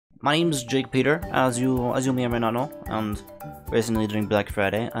My name's jakepeter, as you may or may not know, and recently during Black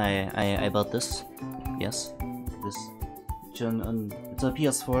Friday, I bought this. Yes, this. It's a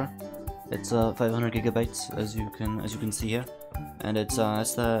PS4. It's 500 gigabytes, as you can see here, and it's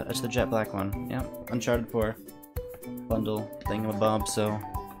the jet black one. Yeah, Uncharted 4 bundle thingamabob. So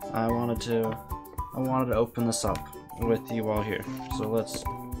I wanted to open this up with you all here. So let's.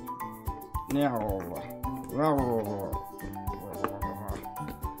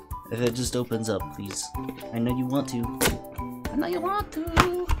 If it just opens up, please. I know you want to. I know you want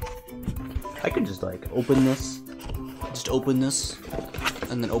to. I could just like open this,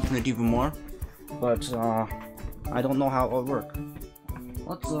 and then open it even more. But I don't know how it would work.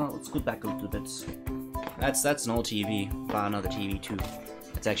 Let's go back a little bit. That's an old TV. Bought another TV too.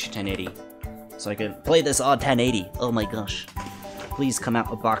 It's actually 1080, so I can play this on 1080. Oh my gosh! Please come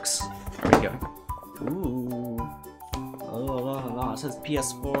out a box. There we go. Ooh. Oh, it says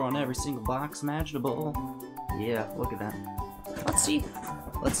PS4 on every single box imaginable. Yeah, look at that. Let's see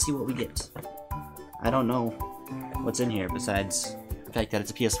what we get. I don't know what's in here besides the fact that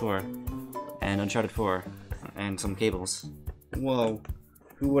it's a PS4 and Uncharted 4 and some cables. Whoa,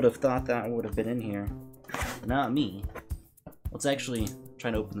 who would have thought that would have been in here? Not me. Let's actually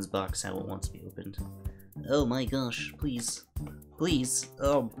try to open this box how it wants to be opened. Oh my gosh, please. Please.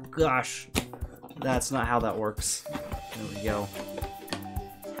 Oh gosh. That's not how that works. There we go.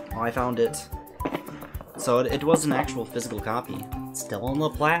 Oh, I found it. So it was an actual physical copy. It's still in the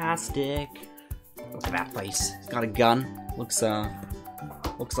plastic. Look at that face. He's got a gun. Looks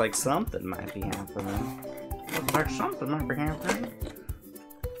like something might be happening. Looks like something might be happening.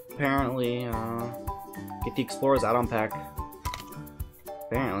 Apparently, get the Explorer's add-on pack.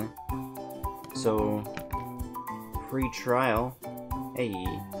 Apparently. So, free trial. Hey.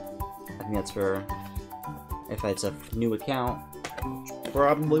 I think that's for if it's a new account.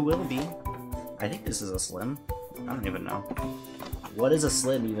 Probably will be. I think this is a slim. I don't even know. What is a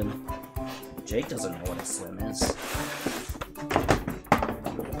slim even? Jake doesn't know what a slim is.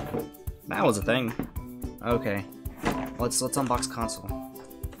 That was a thing. Okay. Let's unbox console.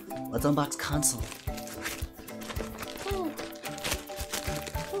 Let's unbox console.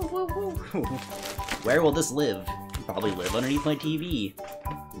 Where will this live? Probably live underneath my TV.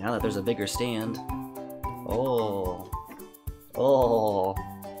 Now that there's a bigger stand. Oh.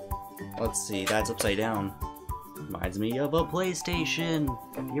 Let's see, that's upside down. Reminds me of a PlayStation.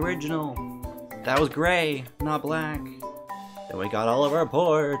 The original. That was gray, not black. Then we got all of our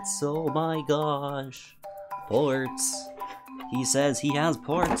ports. Oh my gosh. Ports. He says he has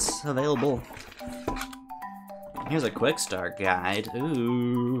ports available. Here's a quick start guide.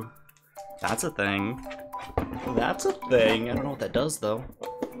 Ooh. That's a thing. That's a thing. I don't know what that does though.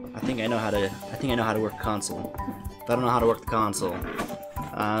 I think I know how to work console. If I don't know how to work the console,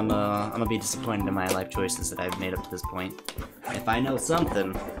 I'm gonna be disappointed in my life choices that I've made up to this point. If I know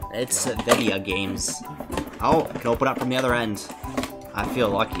something, it's video games. Oh, I can open up from the other end. I feel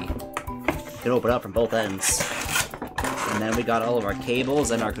lucky. I can open up from both ends. And then we got all of our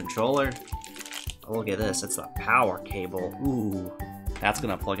cables and our controller. Oh, look at this, it's the power cable. Ooh, that's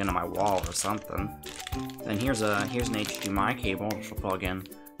gonna plug into my wall or something. And here's an HDMI cable which will plug in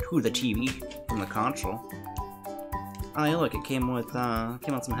to the TV from the console. Oh yeah, look, it came with some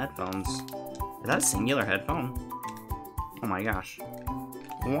headphones. Is that a singular headphone? Oh my gosh.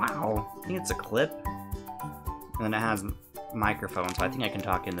 Wow. I think it's a clip. And then it has microphones, so I think I can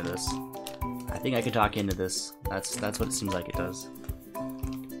talk into this. That's what it seems like it does.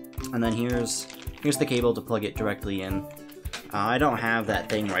 And then here's the cable to plug it directly in. I don't have that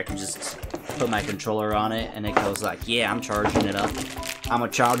thing where I can just put my controller on it and it goes like, yeah, I'm charging it up. I'm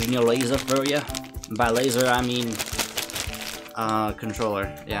charging your laser for you. By laser, I mean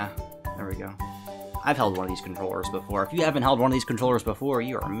controller. Yeah, there we go. I've held one of these controllers before. If you haven't held one of these controllers before,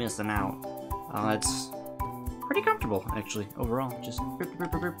 you are missing out. It's pretty comfortable, actually, overall. Just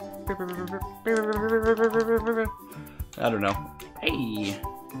I don't know. Hey,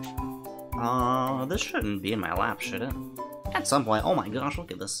 this shouldn't be in my lap, should it? At some point. Oh my gosh,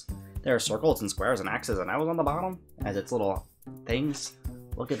 look at this. There are circles and squares and X's and O's on the bottom as its little things.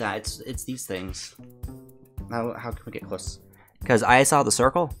 Look at that. It's these things. How can we get close? Because I saw the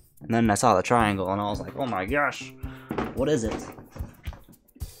circle and then I saw the triangle and I was like, oh my gosh, what is it?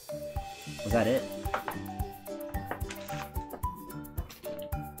 Was that it?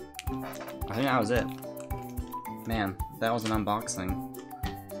 I think that was it. Man, that was an unboxing.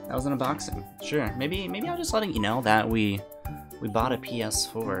 That was an unboxing. Sure. Maybe I was just letting you know that we bought a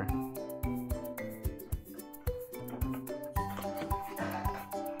PS4.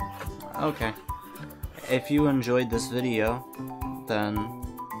 Okay. If you enjoyed this video, then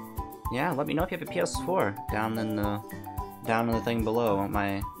yeah, let me know if you have a PS4 down in the thing below.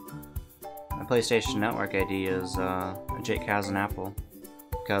 My PlayStation Network ID is Jake has an Apple,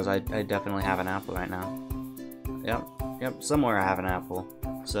 because I definitely have an Apple right now. Yep, somewhere I have an Apple.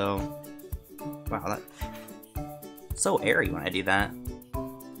 So, wow, that's so airy when I do that.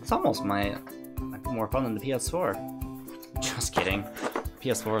 It's almost more fun than the PS4. Just kidding.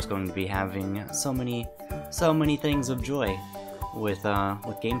 PS4 is going to be having so many things of joy with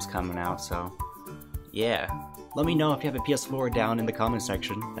games coming out. So, yeah. Let me know if you have a PS4 down in the comment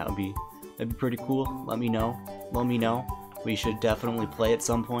section. That'd be pretty cool. Let me know. We should definitely play at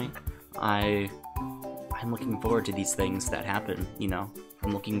some point. I'm looking forward to these things that happen, you know.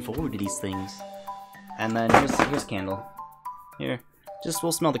 I'm looking forward to these things. And then here's candle. Here.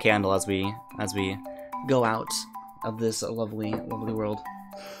 We'll smell the candle as we go out of this lovely world.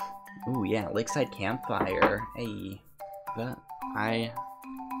 Ooh, yeah, lakeside campfire. Hey. Yeah.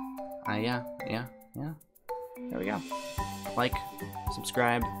 There we go. Like,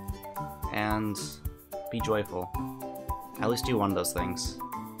 subscribe, and be joyful. At least do one of those things.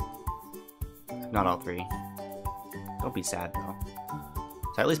 Not all three. Don't be sad, though.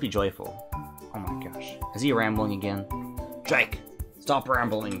 So at least be joyful. Oh my gosh. Is he rambling again? Jake! Stop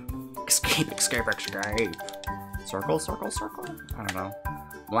rambling! Escape! Circle? I don't know.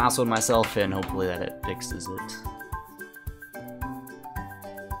 I'll lassoed myself in, hopefully that it fixes it.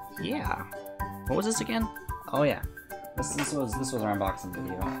 Yeah. What was this again? Oh yeah. This was our unboxing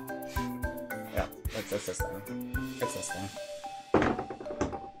video. Yeah, that's this thing. It's this thing.